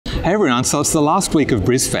Hey everyone, so it's the last week of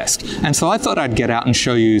Brisfest, and so I thought I'd get out and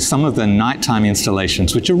show you some of the nighttime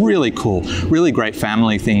installations, which are really cool, really great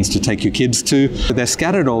family things to take your kids to. They're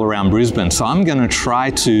scattered all around Brisbane, so I'm going to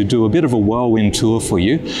try to do a bit of a whirlwind tour for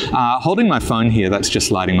you. Holding my phone here, that's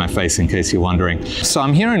just lighting my face in case you're wondering. So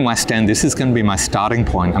I'm here in West End. This is going to be my starting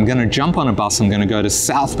point. I'm going to jump on a bus, I'm going to go to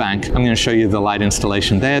South Bank, I'm going to show you the light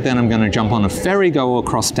installation there, then I'm going to jump on a ferry, go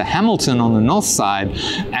across to Hamilton on the north side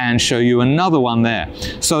and show you another one there.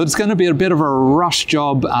 So it's going to be a bit of a rush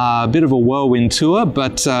job, a bit of a whirlwind tour,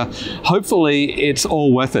 but hopefully it's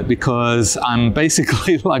all worth it because I'm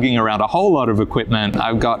basically lugging around a whole lot of equipment.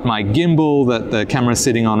 I've got my gimbal that the camera's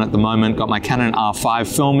sitting on at the moment, got my Canon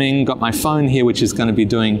R5 filming, got my phone here which is going to be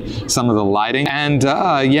doing some of the lighting, and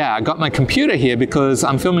yeah, I got my computer here because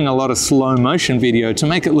I'm filming a lot of slow motion video to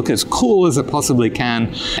make it look as cool as it possibly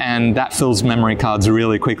can, and that fills memory cards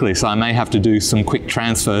really quickly, so I may have to do some quick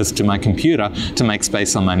transfers to my computer to make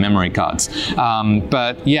space on my memory cards.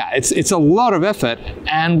 But yeah, it's a lot of effort,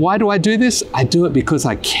 and why do I do this? I do it because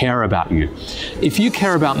I care about you. If you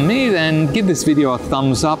care about me, then give this video a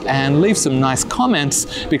thumbs up and leave some nice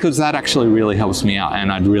comments because that actually really helps me out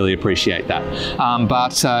and I'd really appreciate that.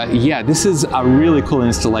 Yeah, this is a really cool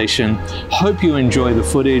installation. Hope you enjoy the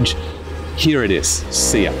footage. Here it is.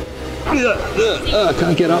 See ya.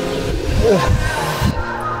 Can't get up.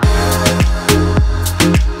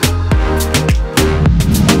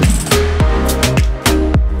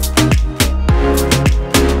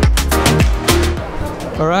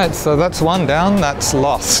 Alright, so that's one down, that's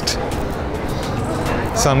lost.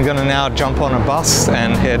 So I'm going to now jump on a bus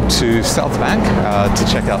and head to South Bank to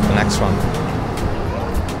check out the next one.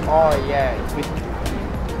 Oh yeah.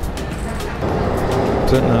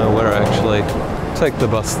 Don't know where I actually take the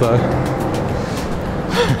bus though.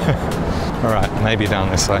 Alright, maybe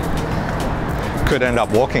down this way. Could end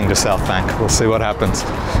up walking to South Bank, we'll see what happens.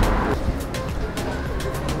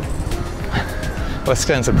 West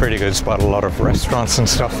End's a pretty good spot, a lot of restaurants and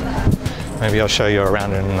stuff. Maybe I'll show you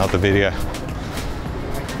around in another video.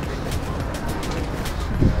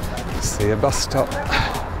 See a bus stop.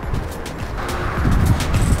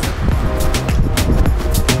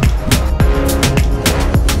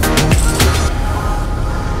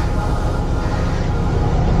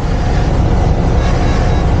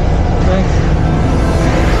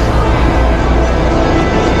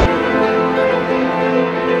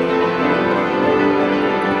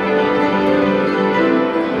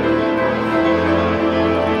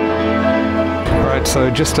 So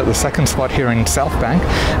just at the second spot here in South Bank,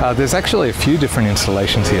 there's actually a few different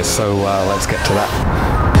installations here, so let's get to that.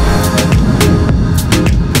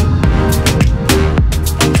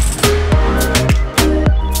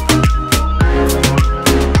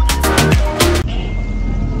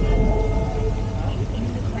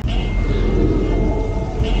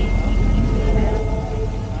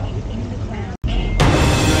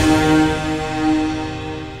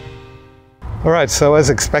 Alright, so as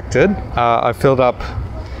expected, I filled up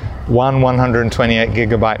one 128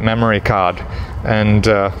 gigabyte memory card, and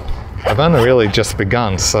I've only really just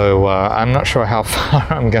begun, so I'm not sure how far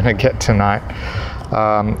I'm going to get tonight.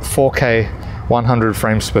 4K 100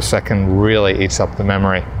 frames per second really eats up the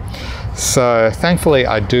memory. So thankfully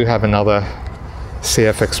I do have another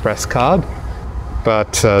CF Express card,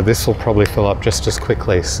 but this will probably fill up just as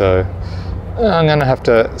quickly, so I'm going to have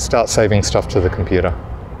to start saving stuff to the computer.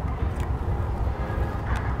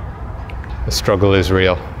 The struggle is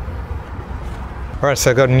real. All right, so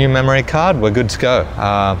I got a new memory card. We're good to go.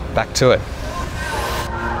 Back to it.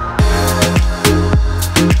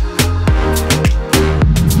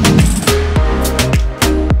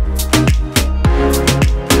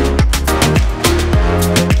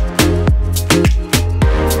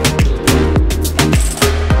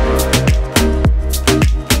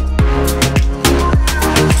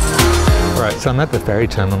 So I'm at the ferry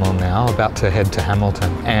terminal now, about to head to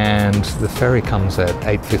Hamilton, and the ferry comes at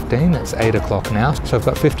 8:15, it's 8 o'clock now, so I've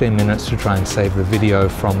got 15 minutes to try and save the video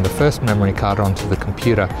from the first memory card onto the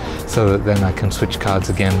computer so that then I can switch cards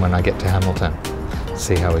again when I get to Hamilton.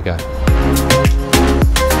 See how we go.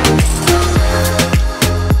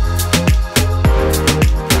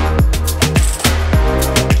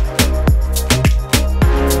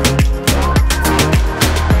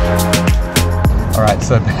 Alright,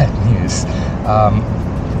 so bad news.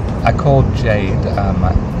 I called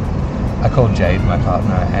Jade, my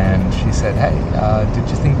partner, and she said, hey, did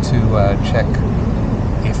you think to check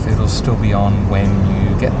if it'll still be on when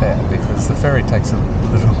you get there? Because the ferry takes a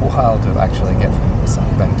little while to actually get from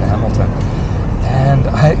South Bank to Hamilton. And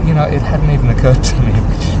it hadn't even occurred to me,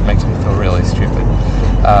 which makes me feel really stupid.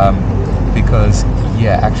 Because,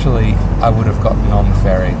 yeah, actually, I would have gotten on the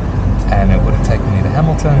ferry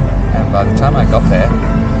Hamilton, and by the time I got there,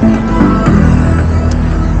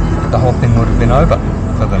 the whole thing would have been over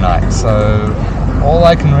for the night. So all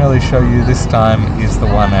I can really show you this time is the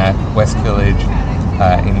one at West Village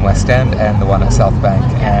in West End and the one at South Bank,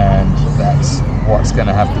 and that's what's going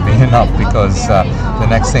to have to be enough, because the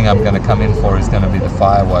next thing I'm going to come in for is going to be the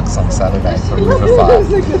fireworks on Saturday for River Fire.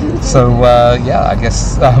 So yeah, I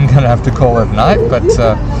guess I'm going to have to call it a night, but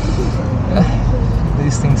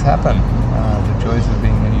these things happen. The joys of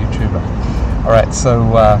being a YouTuber. Alright, so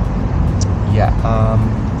yeah,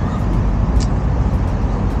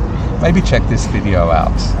 maybe check this video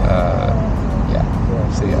out. Yeah,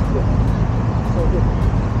 see ya.